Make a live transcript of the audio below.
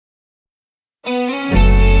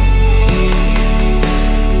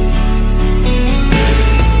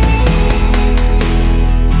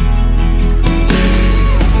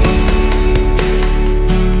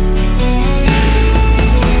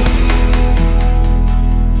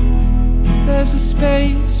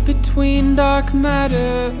between dark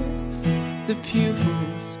matter, the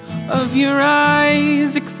pupils of your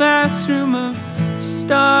eyes, a classroom of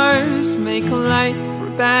stars, make light for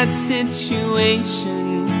a bad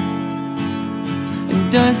situation.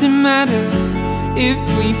 And doesn't matter if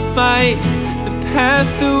we fight, the path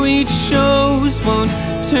that we chose won't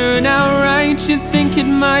turn out right. You think it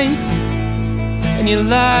might, and you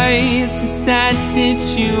lie, it's a sad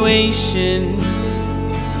situation.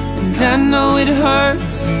 And I know it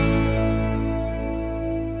hurts,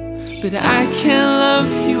 but I can't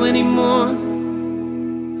love you anymore.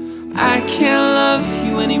 I can't love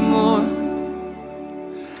you anymore.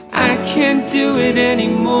 I can't do it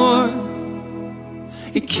anymore.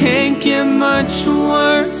 It can't get much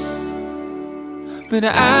worse, but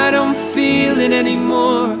I don't feel it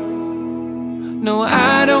anymore. No,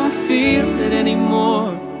 I don't feel it anymore.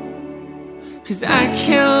 'Cause I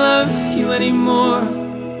can't love you anymore.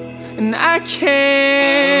 And I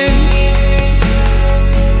can't.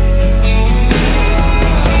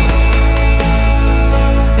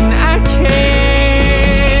 And I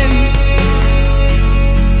can't.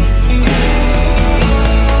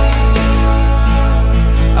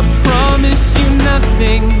 I promised you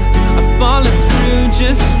nothing, I followed through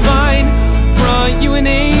just fine. Brought you an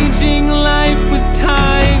aging life with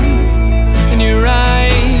time, and your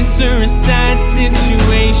eyes are a sad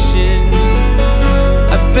situation.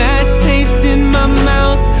 A bad taste in my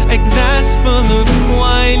mouth, a glass full of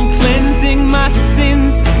wine, cleansing my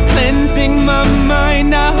sins, cleansing my mind.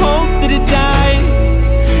 I hope that it dies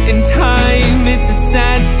in time. It's a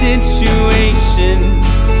sad situation,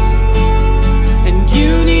 and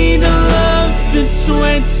you need a love that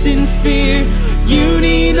sweats in fear. You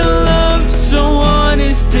need a love so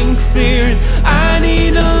honest and clear, and I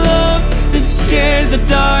need a love that's scared the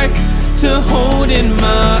dark to hold in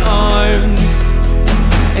my arms.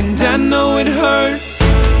 And I know it hurts,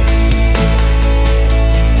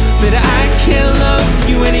 but I can't love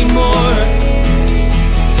you anymore.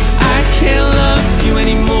 I can't love you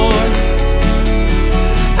anymore.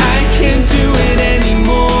 I can't do it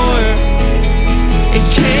anymore. It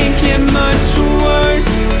can't get much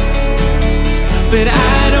worse, but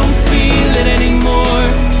I don't feel it anymore.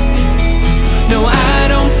 No, I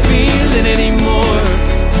don't feel it anymore.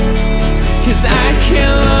 'Cause I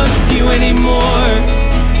can't love you anymore.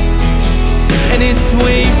 And it's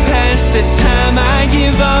way past the time I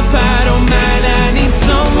give up. I don't mind, I need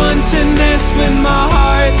someone to mess with my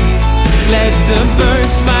heart. Let the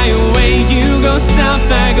birds fly away, you go south,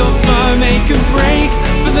 I go far. Make a break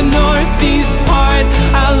for the northeast part.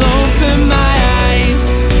 I'll open my eyes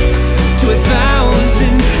to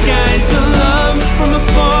 1,000 skies. The love from a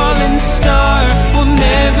falling star will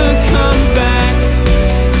never come back.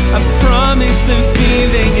 I promise the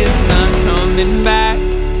feeling is not coming back.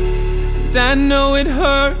 And I know it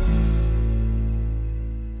hurts,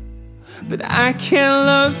 but I can't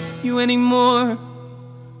love you anymore.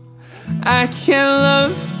 I can't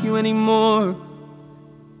love you anymore.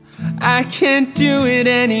 I can't do it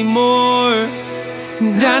anymore.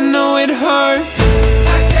 And I know it hurts,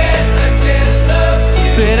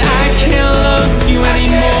 but I can't love you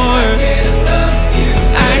anymore.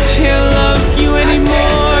 I can't love you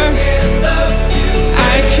anymore.